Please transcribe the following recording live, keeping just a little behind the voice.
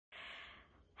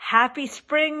Happy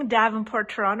spring, Davenport,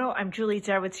 Toronto. I'm Julie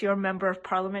Zarwitz, your Member of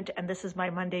Parliament, and this is my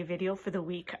Monday video for the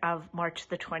week of March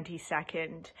the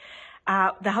 22nd.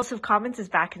 The House of Commons is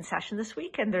back in session this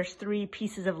week, and there's three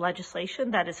pieces of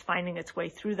legislation that is finding its way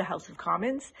through the House of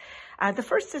Commons. The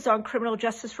first is on criminal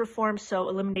justice reform, so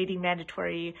eliminating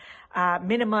mandatory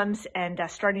minimums and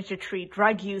starting to treat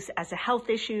drug use as a health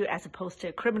issue as opposed to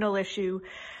a criminal issue.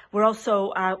 We're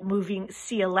also moving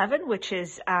C11, which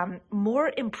is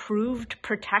more improved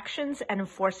protections and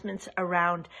enforcements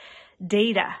around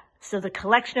data. So the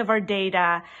collection of our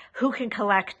data, who can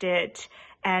collect it,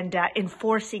 and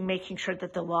enforcing, making sure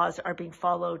that the laws are being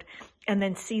followed. And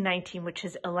then C19, which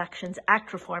is Elections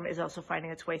Act reform, is also finding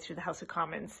its way through the House of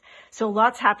Commons. So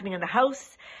lots happening in the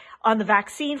House. On the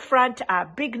vaccine front,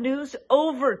 big news,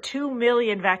 over 2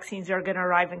 million vaccines are going to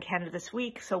arrive in Canada this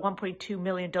week. So 1.2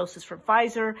 million doses from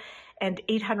Pfizer and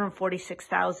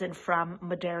 846,000 from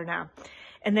Moderna.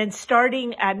 And then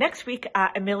starting next week,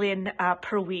 1 million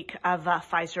per week of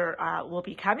Pfizer will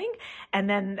be coming. And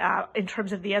then in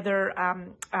terms of the other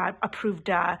approved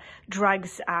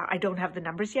drugs, I don't have the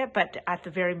numbers yet, but at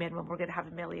the very minimum, we're going to have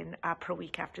 1 million per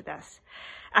week after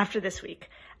this week.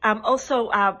 Also,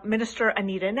 Minister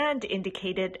Anita Anand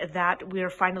indicated that we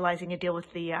are finalizing a deal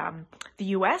with the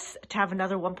U.S. to have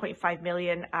another 1.5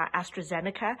 million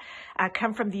AstraZeneca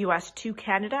come from the U.S. to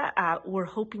Canada. We're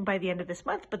hoping by the end of this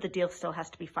month, but the deal still has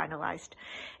to be finalized.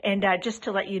 And just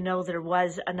to let you know, there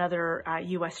was another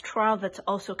U.S. trial that's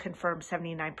also confirmed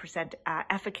 79%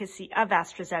 efficacy of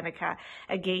AstraZeneca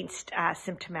against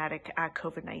symptomatic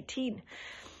COVID-19.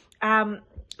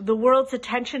 The world's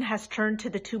attention has turned to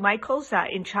the two Michaels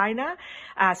in China.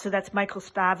 So that's Michael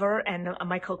Spavor and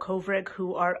Michael Kovrig,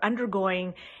 who are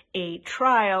undergoing a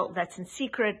trial that's in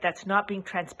secret, that's not being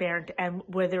transparent, and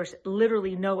where there's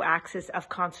literally no access of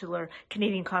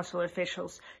Canadian consular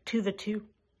officials to the two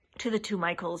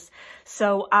Michaels.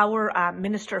 So our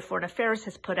Minister of Foreign Affairs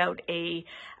has put out a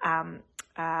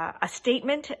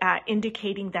statement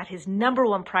indicating that his number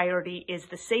one priority is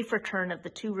the safe return of the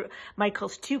two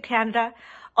Michaels to Canada.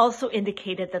 Also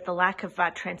indicated that the lack of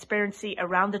transparency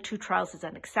around the two trials is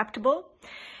unacceptable.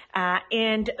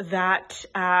 And that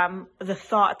the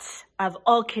thoughts of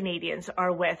all Canadians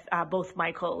are with both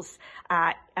Michaels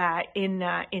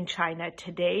in China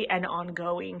today and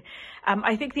ongoing.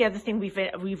 I think the other thing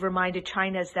we've reminded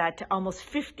China is that almost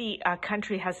 50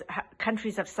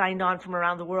 countries have signed on from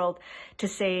around the world to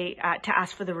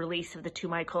ask for the release of the two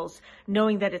Michaels,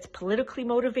 knowing that it's politically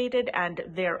motivated and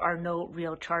there are no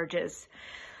real charges.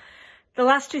 The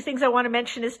last two things I want to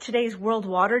mention is today's World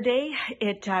Water Day.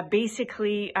 It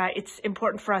it's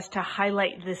important for us to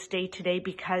highlight this day today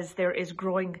because there is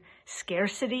growing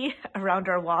scarcity around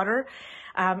our water.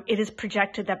 It is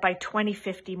projected that by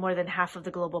 2050, more than half of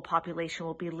the global population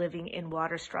will be living in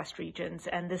water-stressed regions.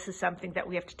 And this is something that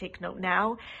we have to take note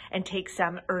now and take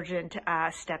some urgent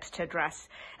steps to address.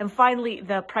 And finally,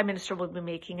 the Prime Minister will be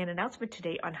making an announcement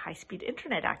today on high-speed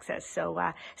internet access. So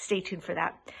stay tuned for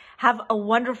that. Have a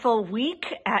wonderful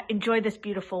week. Enjoy this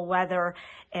beautiful weather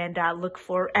and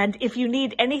and if you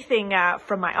need anything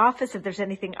from my office, if there's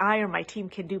anything I or my team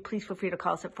can do, please feel free to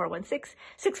call us at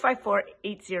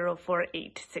 416-654-8048.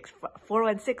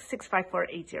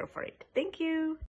 416-654-8048. Thank you.